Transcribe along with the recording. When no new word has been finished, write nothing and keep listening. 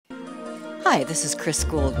Hi, this is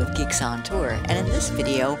Guld with Geeks On Tour, and in this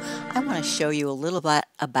video, I want to show you a little bit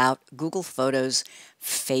about Google Photos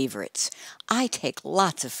favorites. I take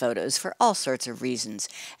lots of photos for all sorts of reasons,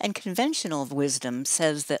 and conventional wisdom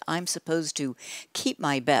says that I'm supposed to keep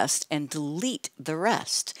my best and delete the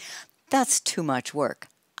rest. That's too much work.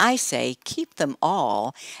 I say keep them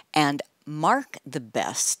all and mark the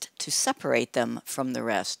best to separate them from the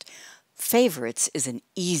rest. Favorites is an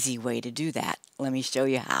easy way to do that. Let me show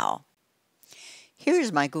you how.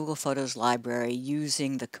 Here's my Google Photos library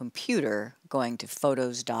using the computer, going to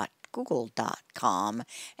photos.google.com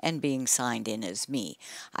and being signed in as me.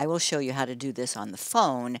 I will show you how to do this on the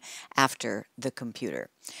phone after the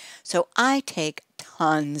computer. So I take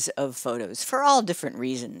tons of photos for all different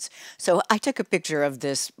reasons. So I took a picture of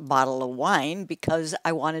this bottle of wine because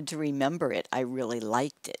I wanted to remember it. I really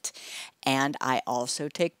liked it. And I also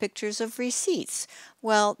take pictures of receipts.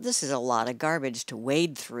 Well, this is a lot of garbage to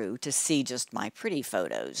wade through to see just my pretty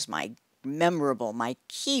photos, my memorable, my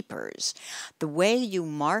keepers. The way you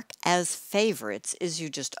mark as favorites is you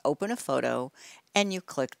just open a photo and you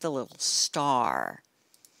click the little star.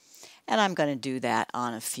 And I'm going to do that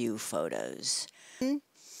on a few photos.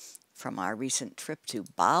 From our recent trip to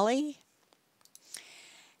Bali.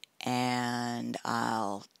 And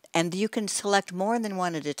you can select more than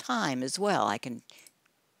one at a time as well. I can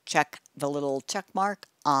check the little check mark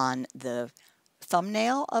on the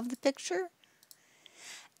thumbnail of the picture,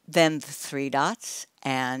 then the three dots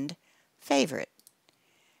and favorite.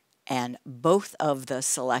 And both of the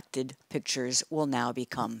selected pictures will now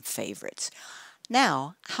become favorites.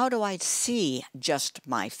 Now, how do I see just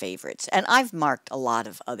my favorites? And I've marked a lot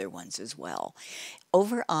of other ones as well.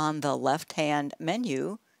 Over on the left-hand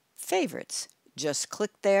menu, favorites. Just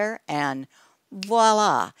click there and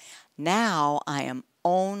voila! Now I am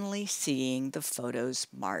only seeing the photos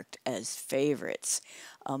marked as favorites.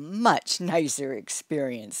 A much nicer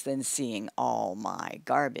experience than seeing all my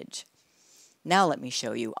garbage. Now let me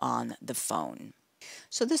show you on the phone.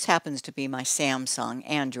 So this happens to be my Samsung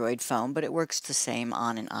Android phone, but it works the same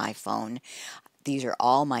on an iPhone. These are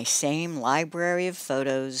all my same library of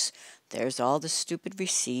photos. There's all the stupid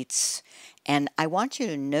receipts. And I want you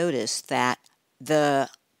to notice that the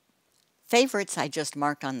favorites I just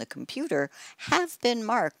marked on the computer have been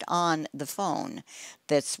marked on the phone.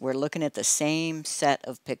 We're looking at the same set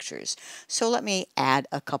of pictures. So let me add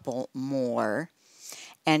a couple more.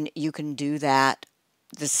 And you can do that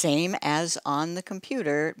the same as on the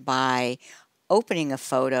computer by opening a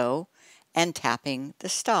photo and tapping the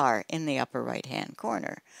star in the upper right-hand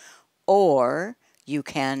corner. Or you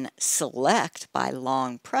can select by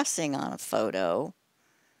long pressing on a photo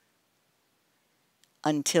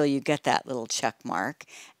until you get that little check mark,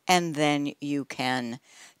 and then you can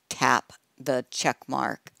tap the check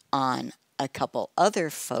mark on a couple other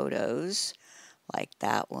photos like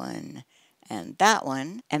that one, and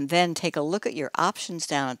then take a look at your options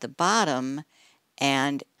down at the bottom,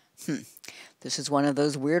 and this is one of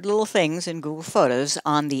those weird little things in Google Photos.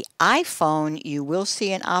 On the iPhone, you will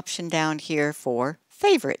see an option down here for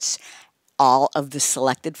favorites. All of the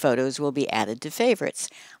selected photos will be added to favorites.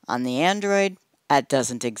 On the Android, that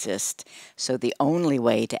doesn't exist. So the only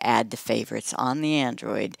way to add to favorites on the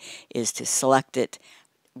Android is to select it,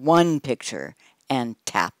 one picture, and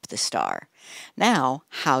tap the star. Now,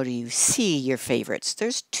 how do you see your favorites?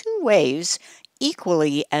 There's two ways,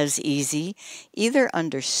 equally as easy. Either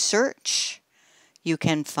under search, you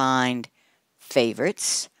can find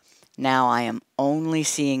favorites. Now I am only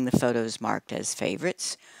seeing the photos marked as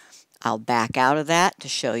favorites. I'll back out of that to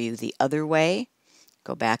show you the other way.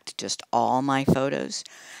 Go back to just all my photos.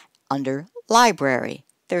 Under library,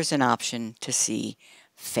 there's an option to see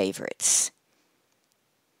favorites.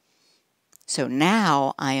 So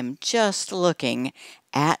now I am just looking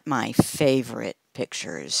at my favorite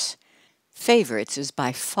pictures. Favorites is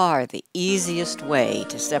by far the easiest way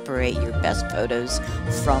to separate your best photos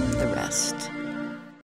from the rest.